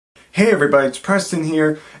Hey everybody, it's Preston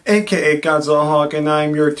here, aka Godzilla Hawk, and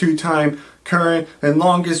I'm your two-time current and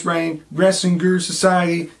longest reigning Wrestling Guru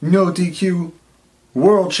Society No DQ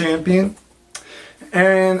World Champion.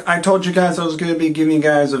 And I told you guys I was going to be giving you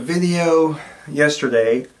guys a video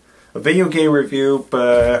yesterday, a video game review,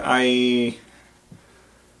 but I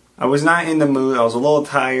was not in the mood. I was a little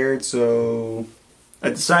tired, so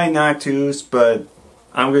I decided not to, but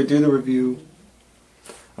I'm going to do the review.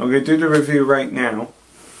 I'm going to do the review right now.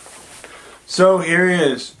 So here it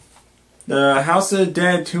is, the House of the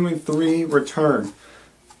Dead 2 and 3 Return.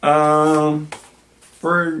 For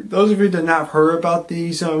those of you that have not heard about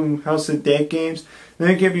these House of the Dead games, let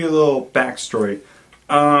me give you a little backstory.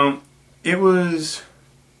 It was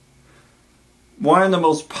one of the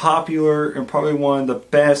most popular and probably one of the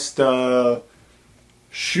best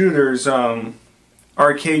shooters,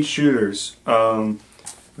 arcade shooters.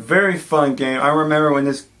 Very fun game. I remember when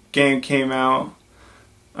this game came out.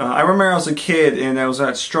 I remember I was a kid and I was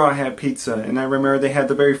at Straw Hat Pizza, and I remember they had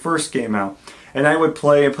the very first game out. And I would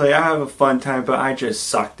play and play. I have a fun time, but I just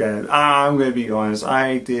sucked at it. I'm going to be honest.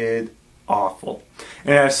 I did awful.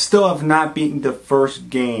 And I still have not beaten the first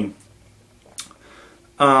game.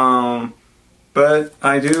 But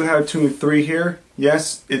I do have 2 and 3 here.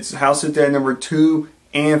 Yes, it's House of the Dead number 2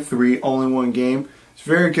 and 3, all in one game. It's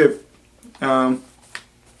very good.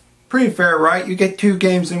 Pretty fair, right? You get 2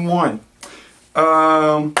 games in one.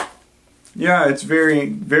 Yeah, it's very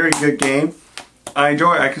good game. I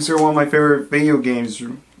enjoy it. I consider it one of my favorite video games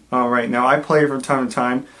right now. I play it from time to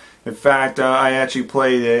time. In fact, I actually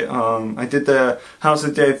played it. I did the House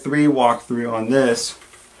of the Dead 3 walkthrough on this.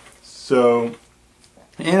 So,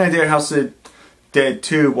 and I did House of the Dead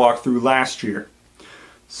 2 walkthrough last year.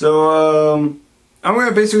 So, I'm going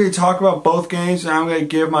to basically talk about both games, and I'm going to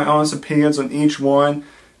give my honest opinions on each one.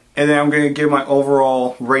 And then I'm going to give my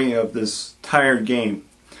overall rating of this entire game.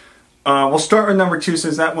 We'll start with number 2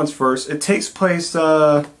 since that one's first. It takes place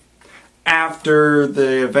after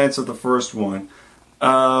the events of the first one.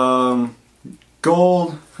 Goldman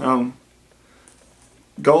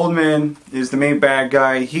is the main bad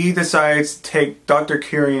guy. He decides to take Dr.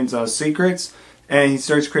 Kyrian's secrets, and he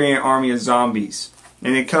starts creating an army of zombies.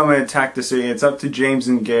 And they come and attack the city. It's up to James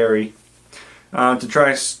and Gary to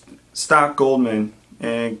try to stop Goldman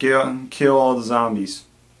and kill all the zombies.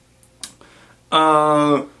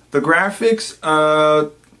 The graphics,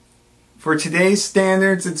 for today's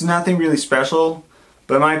standards, it's nothing really special.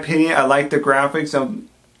 But in my opinion, I like the graphics.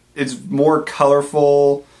 It's more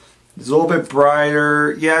colorful. It's a little bit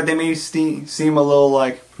brighter. Yeah, they may seem a little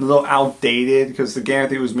outdated because the game I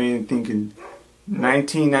think was made, I think, in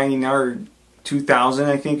 1999 or 2000.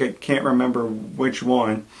 I think, I can't remember which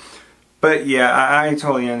one. But yeah, I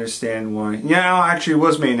totally understand why. Yeah, actually it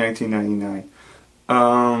was made in 1999.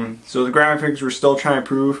 So the graphics were still trying to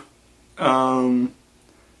improve.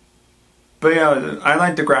 But yeah, I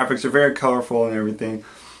like the graphics. They're very colorful and everything.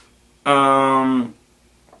 The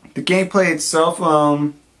gameplay itself,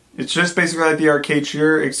 it's just basically like the arcade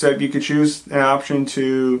shooter, except you could choose an option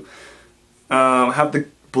to have the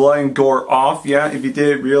blood and gore off. Yeah, if you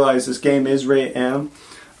did realize this game is rated M.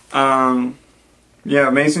 Yeah,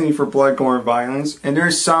 amazingly for blood, gore, and violence. And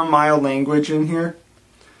there's some mild language in here.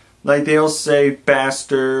 Like they'll say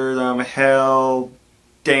bastard, hell,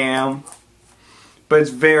 damn. But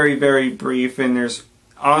it's very brief, and there's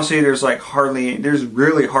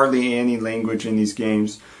really hardly any language in these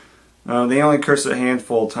games. They only curse a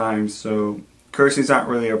handful of times, so cursing's not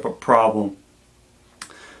really a problem.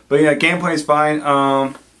 But yeah, gameplay is fine.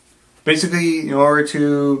 Basically, in order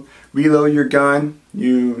to reload your gun,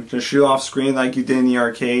 you just shoot off screen like you did in the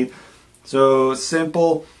arcade. So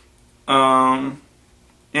simple, and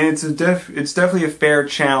it's definitely a fair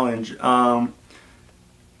challenge.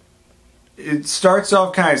 It starts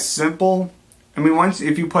off kind of simple. I mean,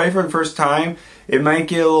 if you play for the first time, it might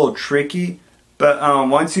get a little tricky. But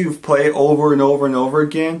once you've played over and over and over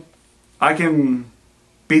again, I can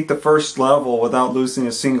beat the first level without losing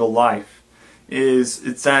a single life.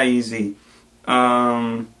 It's that easy.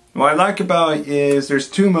 What I like about it is there's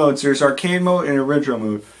 2 modes. There's arcade mode and original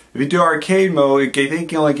mode. If you do arcade mode, I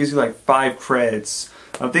think it only gives you like 5 credits.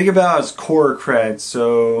 Think about it as core credits.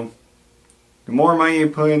 So the more money you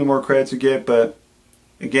put in, the more credits you get. But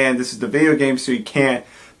again, this is the video game, so you can't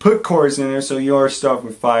put cores in there. So you are stuck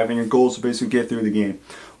with 5, and your goal is to basically get through the game.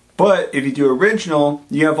 But if you do original,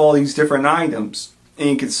 you have all these different items, and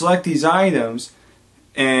you can select these items,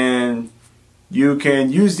 and you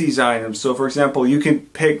can use these items. So for example, you can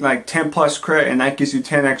pick like 10 plus credit, and that gives you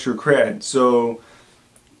 10 extra credit. So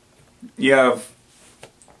you have,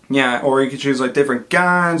 yeah, or you can choose like different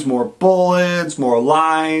guns, more bullets, more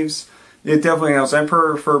lives. It definitely helps. I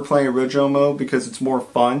prefer playing original mode because it's more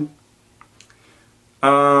fun.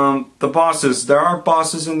 The bosses. There are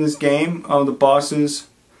bosses in this game. The bosses,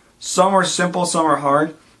 some are simple, some are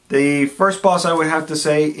hard. The first boss, I would have to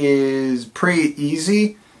say, is pretty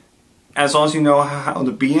easy, as long as you know how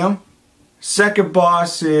to beat him. Second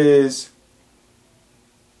boss is,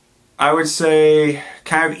 I would say,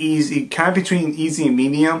 kind of easy, kind of between easy and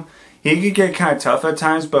medium. He could get kind of tough at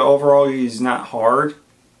times, but overall he's not hard.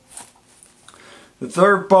 The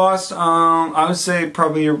third boss, I would say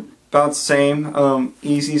probably about the same,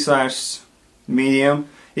 easy slash medium.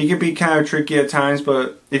 He can be kind of tricky at times,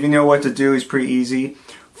 but if you know what to do, he's pretty easy.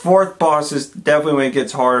 Fourth boss is definitely when it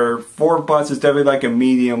gets harder. Fourth boss is definitely like a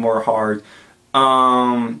medium or hard.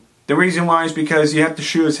 The reason why is because you have to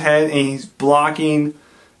shoot his head, and he's blocking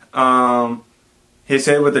his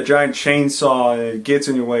head with a giant chainsaw, and it gets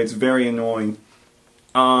in your way. It's very annoying.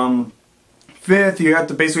 Fifth, you have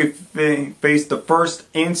to basically face the first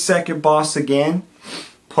and second boss again,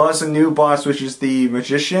 plus a new boss, which is the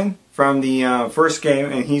magician from the first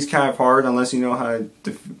game, and he's kind of hard unless you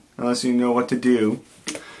know what to do.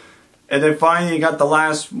 And then finally, you got the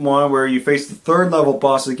last one where you face the third level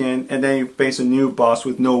boss again, and then you face a new boss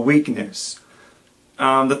with no weakness.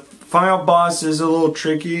 The final boss is a little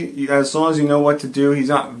tricky. As long as you know what to do, he's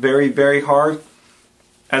not very, very hard.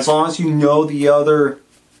 As long as you know the other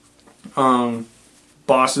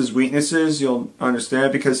boss's weaknesses, you'll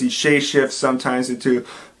understand, because he shapeshifts sometimes into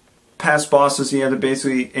past bosses. You have to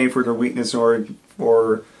basically aim for their weakness or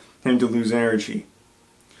for him to lose energy.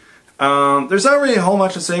 There's not really a whole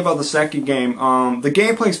much to say about the second game. The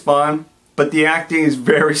gameplay's fun, but the acting is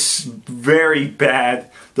very, very bad.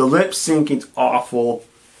 The lip syncing's awful.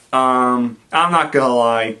 I'm not gonna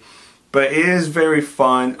lie, but it is very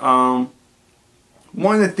fun.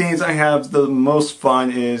 One of the things I have the most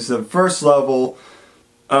fun is the first level.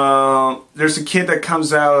 There's a kid that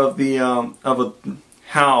comes out of the of a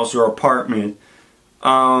house or apartment.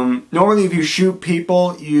 Normally, if you shoot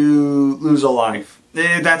people, you lose a life.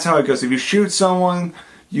 That's how it goes. If you shoot someone,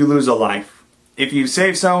 you lose a life. If you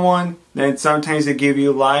save someone, then sometimes they give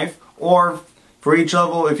you life. Or for each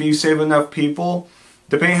level, if you save enough people,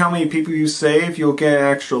 depending how many people you save, you'll get an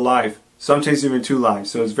extra life. Sometimes even 2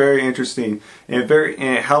 lives. So it's very interesting, and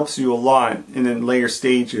it helps you a lot in the later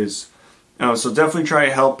stages. So definitely try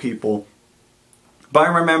to help people. But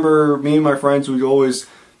I remember me and my friends would always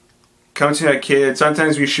come to that kid.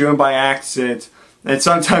 Sometimes we shoot him by accident, and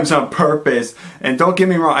sometimes on purpose. And don't get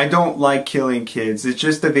me wrong, I don't like killing kids. It's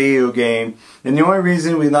just a video game. And the only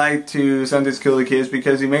reason we like to sometimes kill the kids is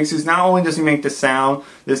because he makes this, not only does he make the sound,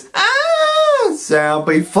 this ah sound,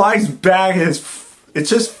 but he flies back, and it's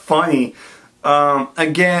just funny.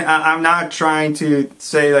 Again, I'm not trying to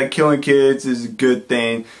say like killing kids is a good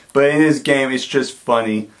thing, but in this game it's just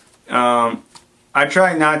funny. I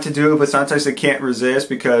try not to do it, but sometimes I can't resist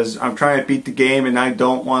because I'm trying to beat the game and I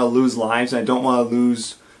don't want to lose lives. I don't want to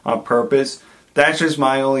lose on purpose. That's just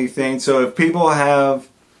my only thing. So if people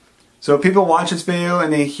watch this video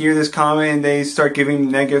and they hear this comment and they start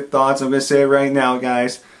giving negative thoughts, I'm going to say it right now,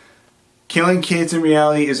 guys. Killing kids in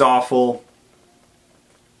reality is awful.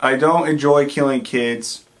 I don't enjoy killing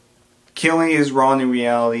kids. Killing is wrong in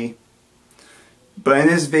reality. But in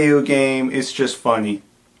this video game, it's just funny.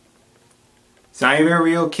 It's not even a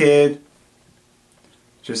real kid.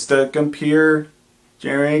 Just a computer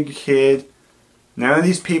generated kid. None of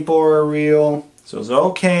these people are real. So it's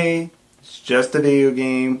okay. It's just a video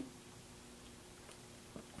game.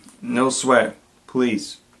 No sweat,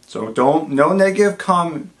 please. So no negative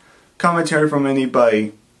commentary from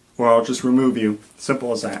anybody, or I'll just remove you.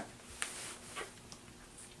 Simple as that.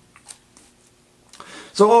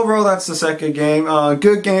 So overall, that's the second game.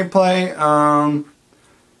 Good gameplay.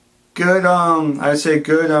 Good, I'd say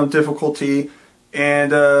good difficulty,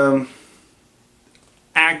 and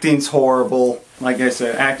acting's horrible. Like I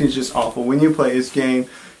said, acting's just awful. When you play this game,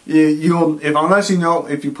 unless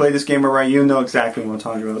you play this game alright, you'll know exactly what I'm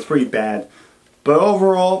talking about. It's pretty bad. But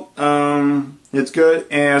overall, it's good.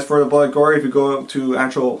 And as for the blood gore, if you go up to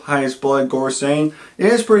actual highest blood gore saying, it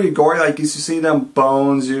is pretty gory. Like you see them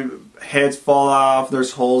bones, your heads fall off,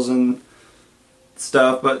 there's holes and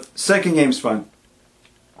stuff. But second game's fun.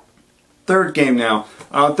 Third game now.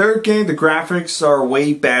 Third game, the graphics are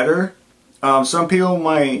way better. Some people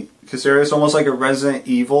might consider this almost like a Resident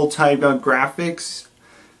Evil type of graphics,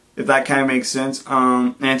 if that kind of makes sense.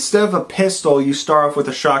 And instead of a pistol, you start off with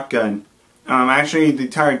a shotgun. Actually, the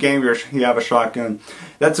entire game you have a shotgun.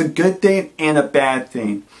 That's a good thing and a bad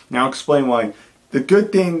thing. Now I'll explain why. The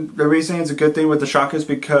reason it's a good thing with the shotgun is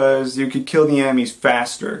because you can kill the enemies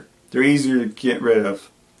faster. They're easier to get rid of.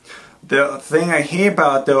 The thing I hate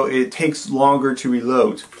about it, though, it takes longer to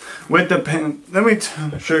reload. With the pen, let me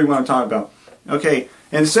show you what I'm talking about. Okay,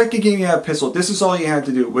 in the second game you have pistol. This is all you have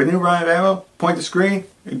to do. When you run out of ammo, point the screen,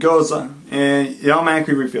 it goes on, and it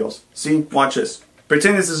automatically refills. See? Watch this.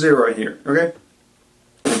 Pretend it's a 0 right here, okay?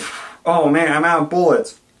 Oh man, I'm out of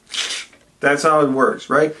bullets. That's how it works,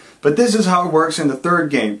 right? But this is how it works in the third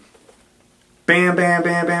game. Bam, bam,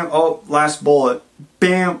 bam, bam. Oh, last bullet.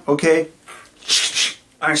 Bam, okay?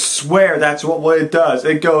 I swear that's what it does.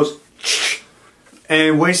 It goes and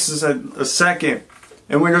it wastes a second.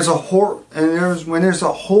 And when there's a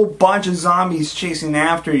whole bunch of zombies chasing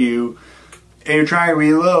after you and you're trying to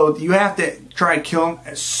reload, you have to try to kill them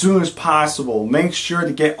as soon as possible. Make sure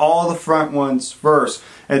to get all the front ones first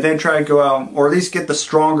and then try to go out, or at least get the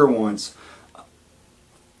stronger ones.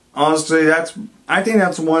 Honestly, I think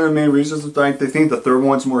that's one of the main reasons I think the third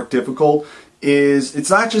one's more difficult. It's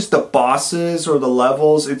not just the bosses or the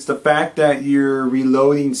levels, it's the fact that your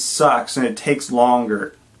reloading sucks and it takes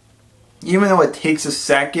longer. Even though it takes a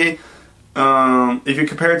second, if you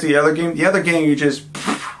compare it to the other game you just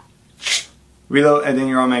reload and then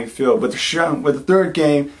you're automatic fill. With the third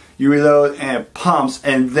game, you reload and it pumps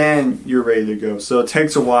and then you're ready to go. So it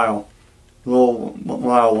takes a while, a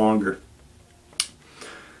while longer.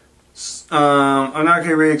 I'm not going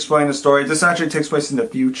to really explain the story. This actually takes place in the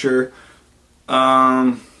future.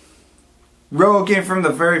 Rogan from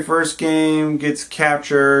the very first game gets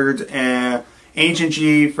captured, and Ancient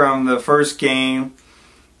G from the first game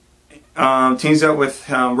teams up with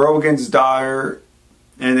Rogan's daughter,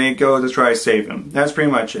 and they go to try to save him. That's pretty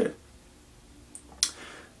much it.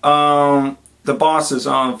 The bosses.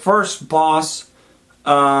 First boss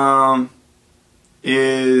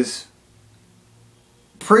is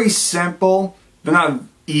pretty simple, but not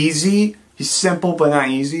easy. He's simple, but not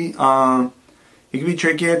easy. It can be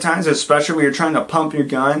tricky at times, especially when you're trying to pump your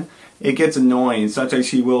gun. It gets annoying. Sometimes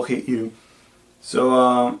he will hit you.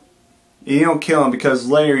 So, you don't kill him because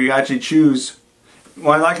later you actually choose.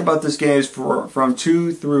 What I like about this game is from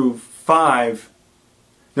 2 through 4,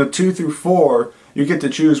 you get to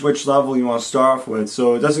choose which level you want to start off with.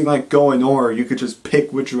 So it doesn't like go in order. You could just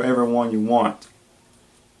pick whichever one you want.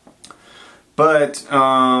 But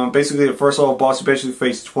basically the first level boss you basically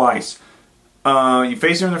face twice. You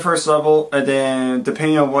face him in the first level, and then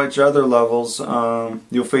depending on which other levels,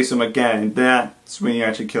 you'll face him again, and that's when you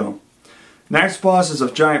actually kill him. Next boss is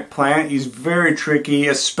a giant plant. He's very tricky,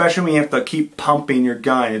 especially when you have to keep pumping your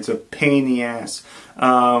gun. It's a pain in the ass.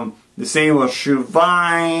 This thing will shoot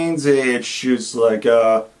vines, it shoots like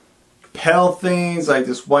pale things, like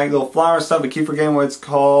this white little flower stuff. I keep forgetting what it's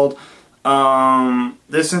called.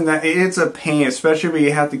 This and that. It's a pain, especially when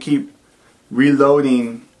you have to keep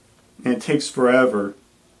reloading. And it takes forever.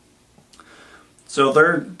 So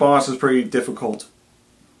third boss is pretty difficult.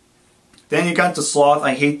 Then you got the sloth.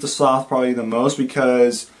 I hate the sloth probably the most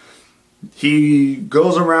because he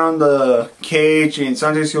goes around the cage and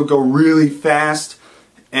sometimes he'll go really fast.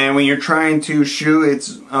 And when you're trying to shoot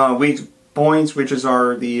its weak points, which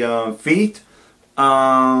are the feet,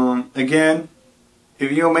 again,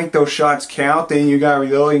 if you don't make those shots count, then you gotta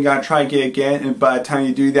reload and you gotta try to get again. And by the time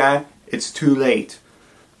you do that, it's too late.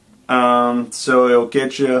 So it'll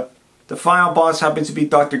get you. The final boss happens to be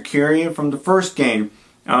Dr. Kyrian from the first game.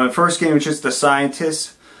 The first game is just a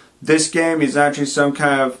scientist. This game is actually some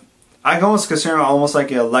kind of, I can almost consider him almost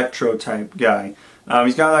like an electro type guy.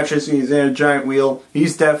 He's got electricity, he's in a giant wheel.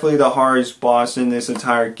 He's definitely the hardest boss in this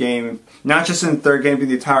entire game. Not just in the third game, but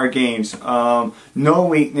the entire games. No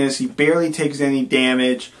weakness, he barely takes any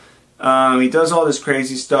damage. He does all this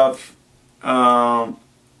crazy stuff.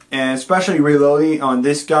 And especially reloading on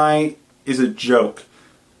this guy is a joke.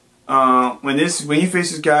 When you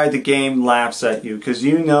face this guy, the game laughs at you because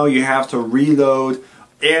you know you have to reload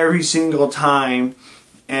every single time,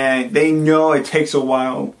 and they know it takes a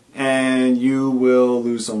while, and you will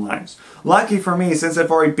lose some lives. Lucky for me, since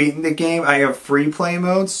I've already beaten the game, I have free play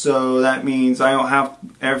mode, so that means I don't have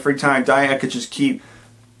every time I die, I could just keep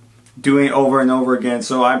doing it over and over again.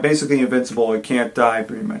 So I'm basically invincible. I can't die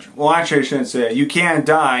pretty much. Well, actually I shouldn't say it. You can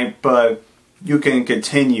die, but you can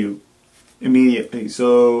continue immediately.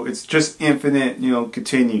 So it's just infinite,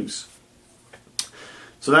 continues.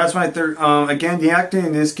 So that's my third. Again, the acting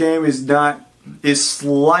in this game is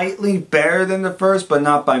slightly better than the first, but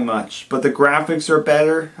not by much. But the graphics are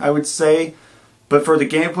better, I would say. But for the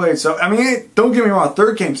gameplay itself, I mean, don't get me wrong, the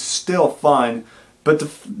third game's still fun. But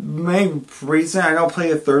the main reason I don't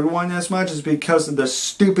play the third one as much is because of the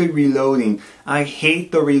stupid reloading. I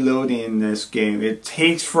hate the reloading in this game. It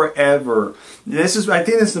takes forever. I think this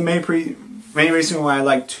is the main reason why I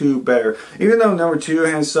like 2 better. Even though number 2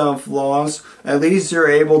 has some flaws, at least you're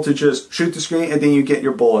able to just shoot the screen and then you get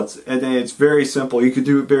your bullets. And then it's very simple. You can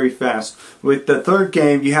do it very fast. With the third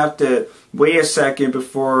game, you have to wait a second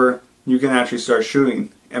before you can actually start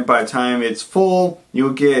shooting. And by the time it's full,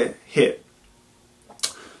 you'll get hit.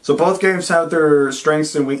 So both games have their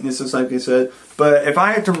strengths and weaknesses, like I said. But if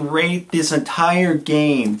I had to rate this entire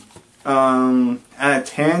game out of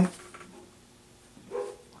 10,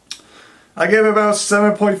 I give it about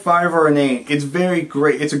 7.5 or an 8. It's very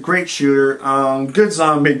great. It's a great shooter. Good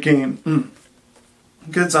zombie game.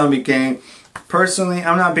 Good zombie game. Personally,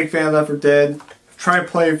 I'm not a big fan of Left 4 Dead. I've tried to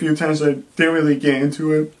play a few times. I didn't really get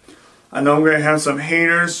into it. I know I'm going to have some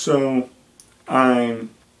haters, so I'm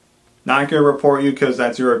not going to report you because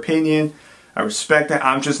that's your opinion. I respect that.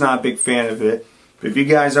 I'm just not a big fan of it. But if you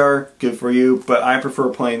guys are, good for you. But I prefer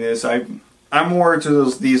playing this. I'm more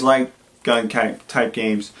into these light gun type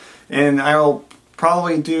games. And I'll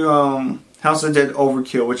probably do House of Dead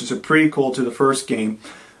Overkill, which is a prequel to the first game.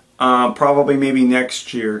 Probably maybe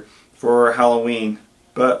next year for Halloween.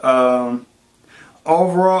 But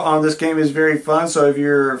overall, this game is very fun. So if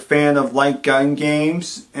you're a fan of light gun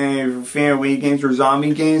games, and if you're a fan of Wii games or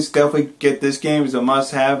zombie games, definitely get this game. It's a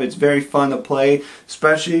must-have. It's very fun to play,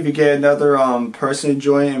 especially if you get another person to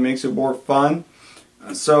join it. It makes it more fun.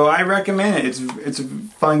 So I recommend it. It's a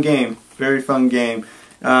fun game. Very fun game.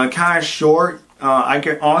 Kind of short. I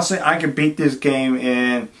could beat this game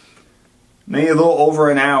in maybe a little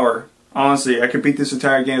over an hour. Honestly, I could beat this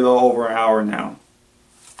entire game in a little over an hour now.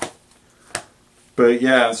 But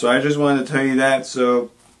yeah, so I just wanted to tell you that.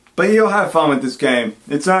 So, but you'll have fun with this game.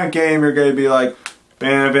 It's not a game you're gonna be like,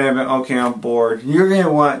 bam, bam, bam. Okay, I'm bored. You're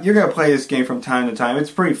gonna play this game from time to time.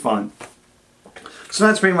 It's pretty fun. So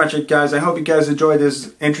that's pretty much it, guys. I hope you guys enjoyed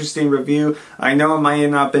this interesting review. I know it might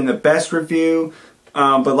have not been the best review,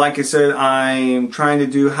 but like I said, I'm trying to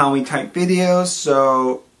do Halloween type videos.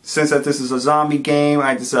 So since this is a zombie game,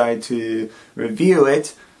 I decided to review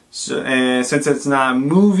it. So, and since it's not a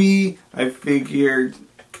movie, I figured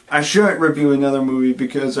I shouldn't review another movie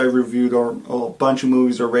because I reviewed a bunch of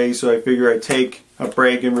movies already. So I figured I'd take a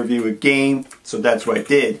break and review a game. So that's what I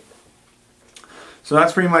did. So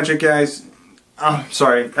that's pretty much it, guys.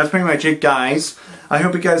 That's pretty much it, guys. I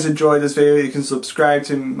hope you guys enjoyed this video. You can subscribe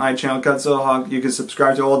to my channel, Godzilla Hawk. You can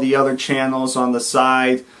subscribe to all the other channels on the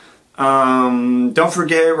side. Don't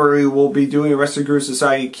forget, we will be doing a Wrestling Guru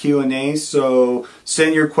Society Q&A, so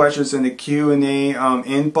send your questions in the Q&A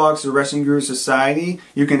inbox of Wrestling Guru Society.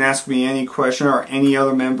 You can ask me any question, or any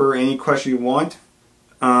other member, any question you want.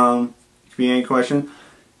 It could be any question.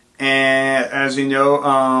 And as you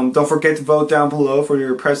know, don't forget to vote down below for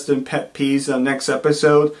your Preston Pet Peeves next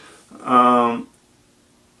episode.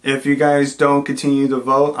 If you guys don't continue to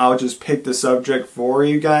vote, I'll just pick the subject for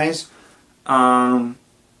you guys.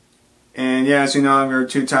 And yeah, as you know, I'm your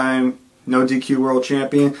 2-time No DQ World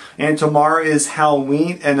Champion. And tomorrow is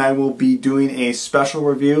Halloween, and I will be doing a special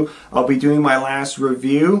review. I'll be doing my last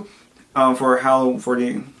review for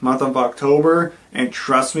the month of October. And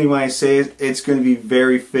trust me when I say it, it's going to be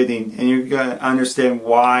very fitting. And you're going to understand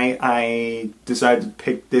why I decided to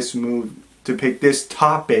pick this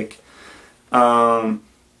topic to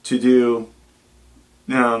do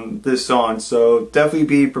this on. So definitely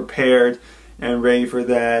be prepared and ready for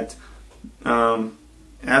that.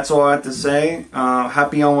 That's all I have to say.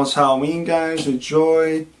 Happy almost Halloween, guys.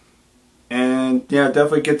 Enjoy. And yeah,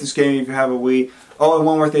 definitely get this game if you have a Wii. Oh, and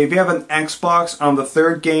one more thing. If you have an Xbox, the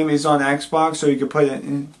third game is on Xbox, so you can play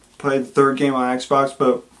the third game on Xbox.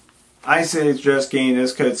 But I say it's just getting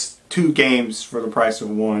this because it's 2 games for the price of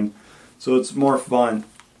 1. So it's more fun.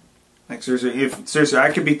 Like seriously,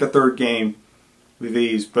 I could beat the third game with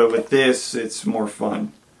these, but with this, it's more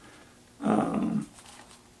fun.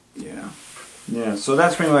 Yeah, so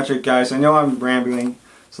that's pretty much it, guys. I know I'm rambling,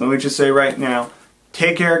 so let me just say right now,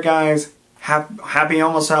 take care, guys. Happy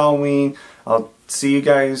almost Halloween. I'll see you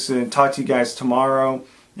guys and talk to you guys tomorrow.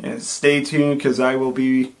 And stay tuned because I will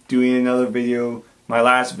be doing another video, my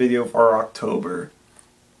last video for October.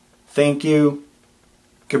 Thank you.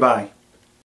 Goodbye.